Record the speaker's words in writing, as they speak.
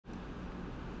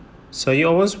So you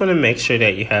always want to make sure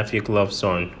that you have your gloves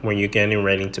on when you're getting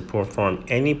ready to perform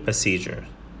any procedure.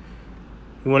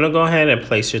 You want to go ahead and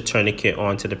place your tourniquet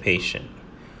onto the patient.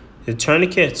 The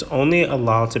tourniquet is only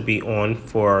allowed to be on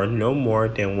for no more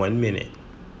than 1 minute.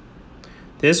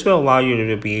 This will allow you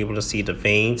to be able to see the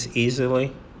veins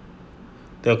easily.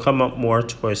 They'll come up more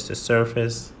towards the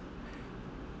surface.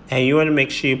 And you want to make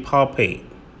sure you palpate.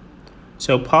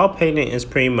 So palpating is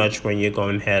pretty much when you're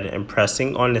going ahead and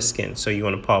pressing on the skin. So you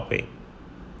want to palpate.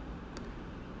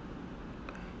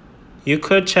 You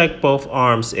could check both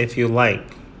arms if you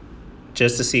like,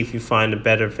 just to see if you find a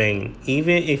better vein.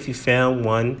 Even if you found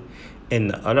one in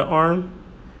the other arm,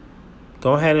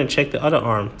 go ahead and check the other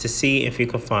arm to see if you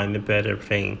can find a better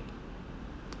vein.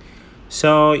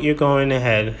 So you're going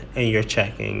ahead and you're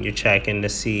checking to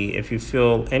see if you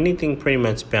feel anything pretty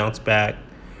much bounce back.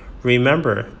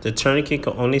 Remember, the tourniquet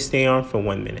can only stay on for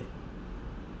 1 minute.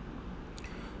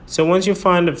 So once you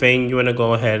find the vein, you want to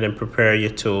go ahead and prepare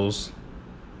your tools.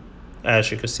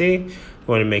 As you can see, you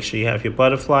want to make sure you have your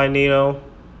butterfly needle.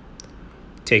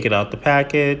 Take it out the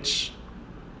package.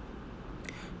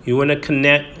 You want to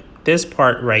connect this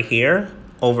part right here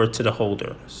over to the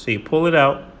holder. So you pull it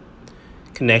out,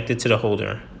 connect it to the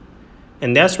holder.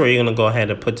 And that's where you're going to go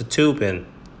ahead and put the tube in.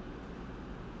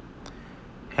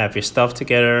 Have your stuff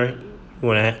together. You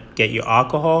want to get your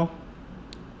alcohol.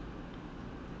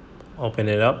 Open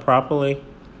it up properly.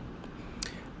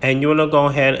 And you want to go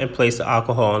ahead and place the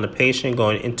alcohol on the patient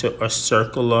going into a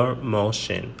circular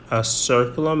motion. A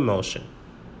circular motion.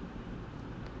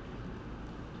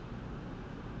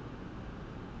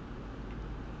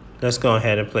 Let's go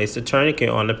ahead and place the tourniquet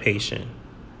on the patient.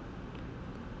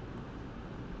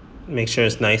 Make sure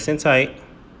it's nice and tight.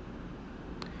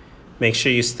 Make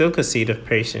sure you still can see the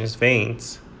patient's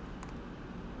veins.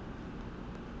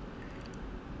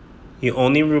 You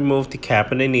only remove the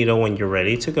cap of the needle when you're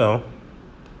ready to go.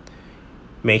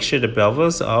 Make sure the bevel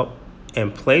is up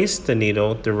and place the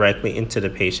needle directly into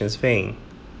the patient's vein.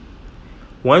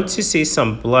 Once you see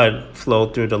some blood flow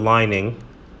through the lining,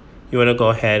 you want to go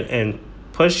ahead and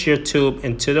push your tube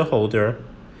into the holder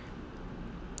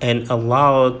and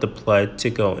allow the blood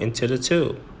to go into the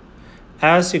tube.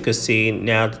 As you can see,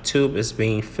 now the tube is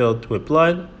being filled with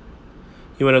blood.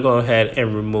 You want to go ahead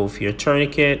and remove your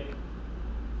tourniquet.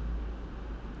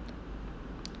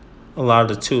 Allow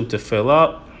the tube to fill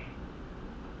up.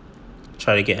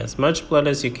 Try to get as much blood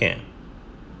as you can.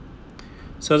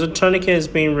 So the tourniquet is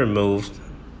being removed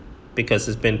because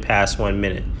it's been past 1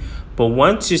 minute. But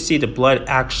once you see the blood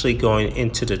actually going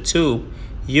into the tube,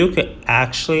 you can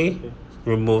actually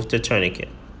remove the tourniquet.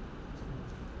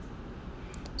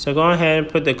 So go ahead and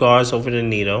put the gauze over the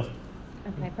needle.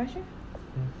 Apply pressure.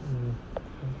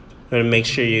 And make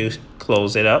sure you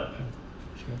close it up.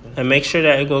 And make sure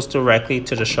that it goes directly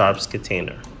to the sharps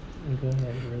container.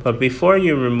 But before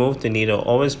you remove the needle,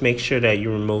 always make sure that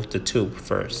you remove the tube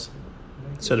first,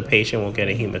 so the patient won't get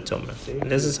a hematoma.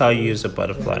 And this is how you use a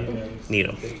butterfly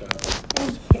needle.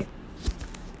 Thank you.